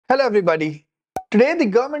Hello everybody. Today the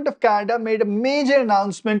Government of Canada made a major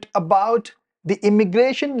announcement about the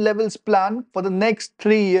immigration levels plan for the next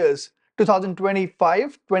 3 years,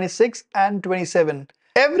 2025, 26 and 27.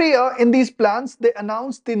 Every year in these plans they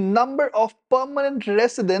announce the number of permanent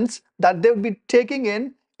residents that they'll be taking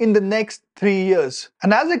in the next 3 years.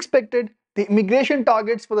 And as expected, the immigration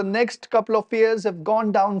targets for the next couple of years have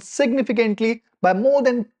gone down significantly by more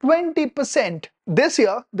than 20%. This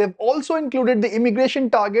year, they've also included the immigration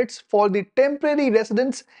targets for the temporary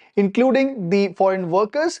residents, including the foreign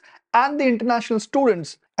workers and the international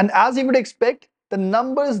students. And as you would expect, the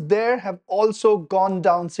numbers there have also gone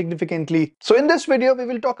down significantly. So in this video, we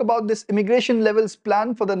will talk about this immigration levels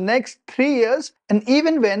plan for the next 3 years, and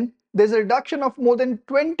even when there's a reduction of more than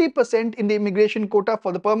 20% in the immigration quota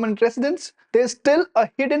for the permanent residents, there's still a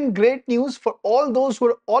hidden great news for all those who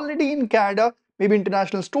are already in Canada, maybe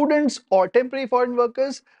international students or temporary foreign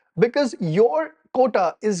workers, because your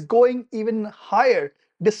quota is going even higher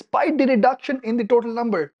despite the reduction in the total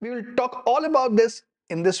number. We will talk all about this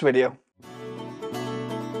in this video.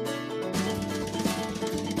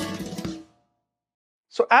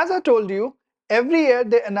 So as I told you, every year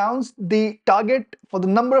they announce the target for the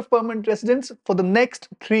number of permanent residents for the next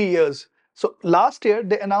 3 years. So last year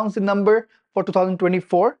they announced the number for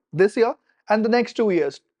 2024, this year, and the next 2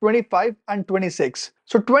 years, 25 and 26.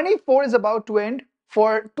 So 24 is about to end.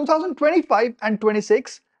 For 2025 and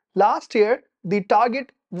 26, last year the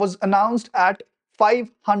target was announced at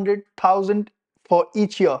 500,000 for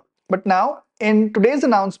each year. But now in today's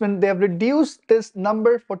announcement, they have reduced this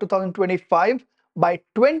number for 2025 by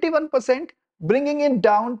 21%, bringing it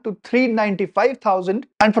down to 395,000.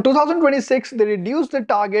 And for 2026, they reduced the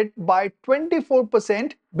target by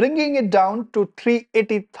 24%, bringing it down to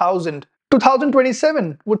 380,000.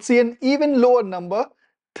 2027 would see an even lower number,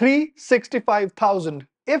 365,000.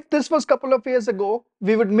 If this was a couple of years ago,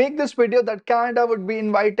 we would make this video that Canada would be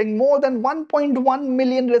inviting more than 1.1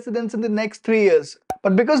 million residents in the next 3 years.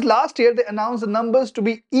 But because last year they announced the numbers to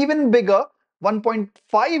be even bigger,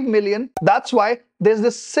 1.5 million, that's why there's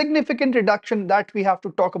this significant reduction that we have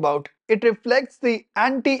to talk about. It reflects the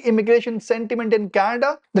anti-immigration sentiment in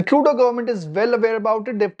Canada. The Trudeau government is well aware about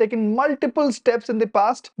it. They've taken multiple steps in the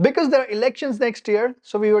past. Because there are elections next year,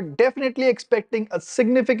 so we were definitely expecting a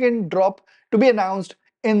significant drop to be announced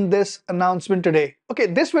in this announcement today. Okay,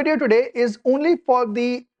 this video today is only for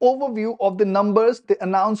the overview of the numbers, the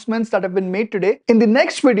announcements that have been made today. In the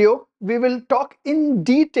next video, we will talk in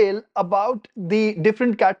detail about the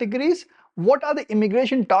different categories, what are the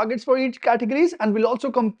immigration targets for each categories, and we'll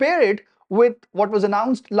also compare it with what was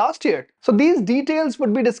announced last year. So these details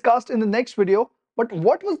would be discussed in the next video. But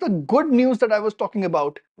what was the good news that I was talking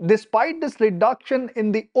about? Despite this reduction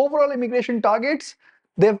in the overall immigration targets,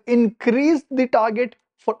 they've increased the target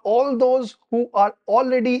for all those who are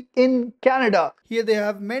already in Canada. Here they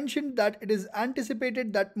have mentioned that it is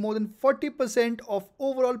anticipated that more than 40% of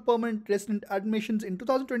overall permanent resident admissions in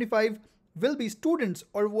 2025 will be students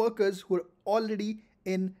or workers who are already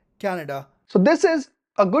in Canada. So this is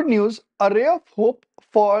a good news, a ray of hope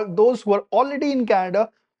for those who are already in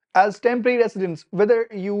Canada as temporary residents, whether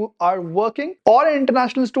you are working or an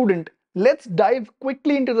international student. Let's dive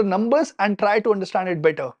quickly into the numbers and try to understand it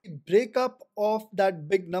better. Breakup of that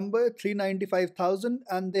big number, 395,000,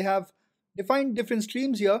 and they have defined different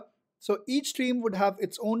streams here. So each stream would have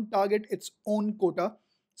its own target, its own quota.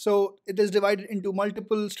 So it is divided into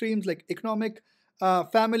multiple streams like economic,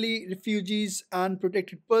 family, refugees, and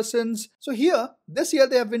protected persons. So here, this year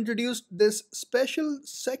they have introduced this special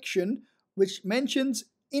section which mentions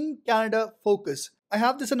in Canada focus. I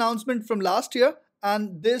have this announcement from last year,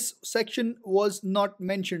 and this section was not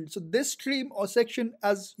mentioned. So this stream or section,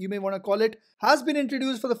 as you may want to call it, has been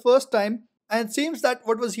introduced for the first time, and it seems that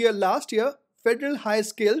what was here last year, federal high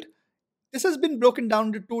skilled, this has been broken down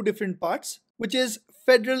into two different parts, which is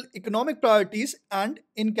federal economic priorities and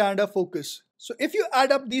in Canada focus. So if you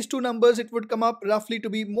add up these two numbers, it would come up roughly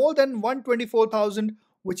to be more than 124,000,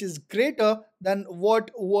 which is greater than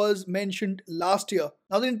what was mentioned last year.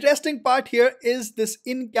 Now the interesting part here is this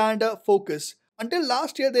in Canada focus. Until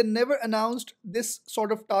last year, they never announced this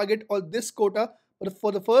sort of target or this quota, but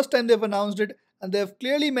for the first time they've announced it, and they've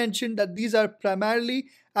clearly mentioned that these are primarily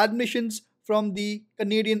admissions from the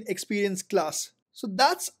Canadian experience class. So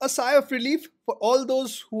that's a sigh of relief for all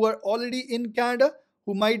those who are already in Canada,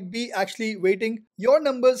 who might be actually waiting. Your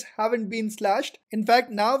numbers haven't been slashed. In fact,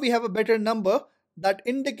 now we have a better number that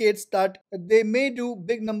indicates that they may do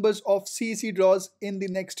big numbers of CEC draws in the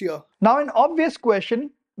next year. Now an obvious question,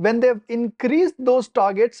 when they've increased those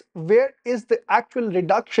targets, where is the actual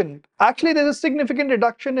reduction? Actually, there's a significant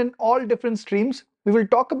reduction in all different streams. We will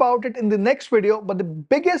talk about it in the next video, but the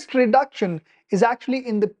biggest reduction is actually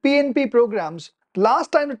in the PNP programs.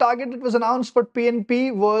 Last time the target that was announced for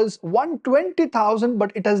PNP was 120,000,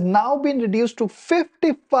 but it has now been reduced to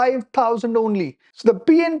 55,000 only. So the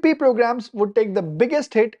PNP programs would take the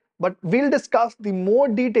biggest hit, but we'll discuss the more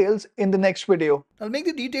details in the next video. I'll make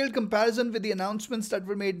the detailed comparison with the announcements that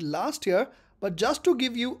were made last year, but just to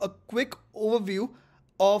give you a quick overview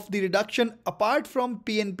of the reduction apart from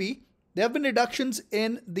PNP, there have been reductions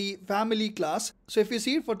in the family class. So if you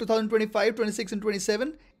see for 2025, 26 and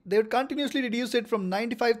 27, they would continuously reduce it from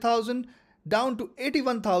 95,000 down to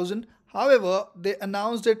 81,000. However, they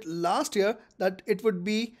announced it last year that it would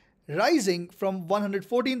be rising from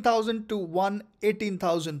 114,000 to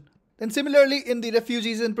 118,000. Then similarly in the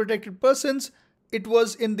refugees and protected persons, it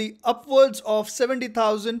was in the upwards of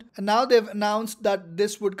 70,000, and now they've announced that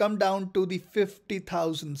this would come down to the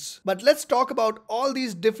 50,000s. But let's talk about all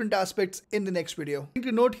these different aspects in the next video. The thing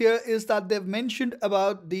to note here is that they've mentioned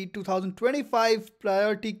about the 2025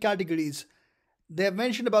 priority categories. They have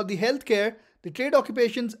mentioned about the healthcare, the trade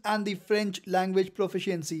occupations, and the French language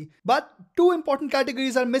proficiency. But two important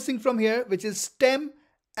categories are missing from here, which is STEM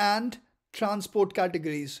and transport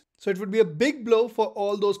categories. So it would be a big blow for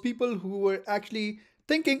all those people who were actually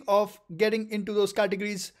thinking of getting into those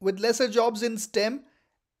categories with lesser jobs in STEM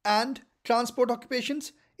and transport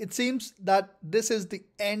occupations. It seems that this is the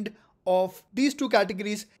end of these two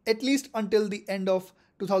categories, at least until the end of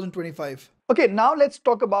 2025. Okay, now let's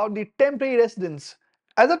talk about the temporary residents.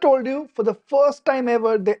 As I told you, for the first time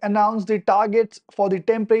ever, they announced the targets for the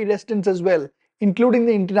temporary residents as well, including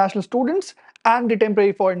the international students and the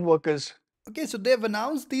temporary foreign workers. Okay, so they've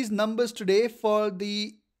announced these numbers today for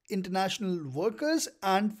the international workers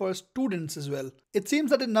and for students as well. It seems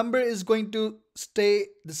that the number is going to stay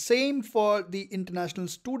the same for the international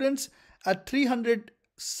students at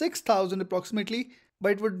 306,000 approximately,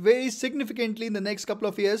 but it would vary significantly in the next couple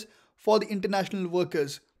of years for the international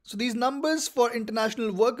workers. So these numbers for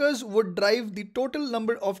international workers would drive the total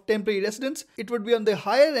number of temporary residents. It would be on the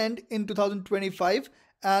higher end in 2025,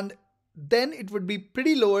 and then it would be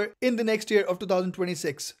pretty lower in the next year of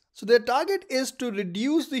 2026. So their target is to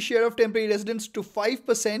reduce the share of temporary residents to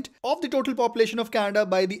 5% of the total population of Canada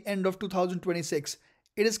by the end of 2026.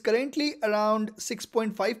 It is currently around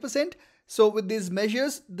 6.5%. So with these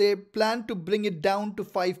measures, they plan to bring it down to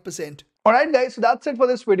 5%. Alright guys, so that's it for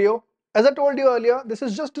this video. As I told you earlier, this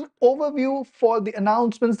is just an overview for the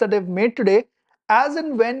announcements that they've made today. As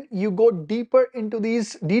and when you go deeper into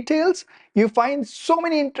these details, you find so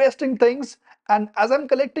many interesting things. And as I'm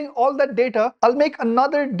collecting all that data, I'll make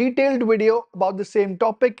another detailed video about the same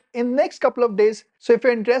topic in next couple of days. So if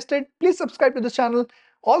you're interested, please subscribe to this channel.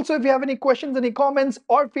 Also, if you have any questions, any comments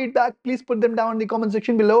or feedback, please put them down in the comment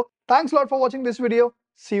section below. Thanks a lot for watching this video.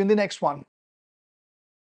 See you in the next one.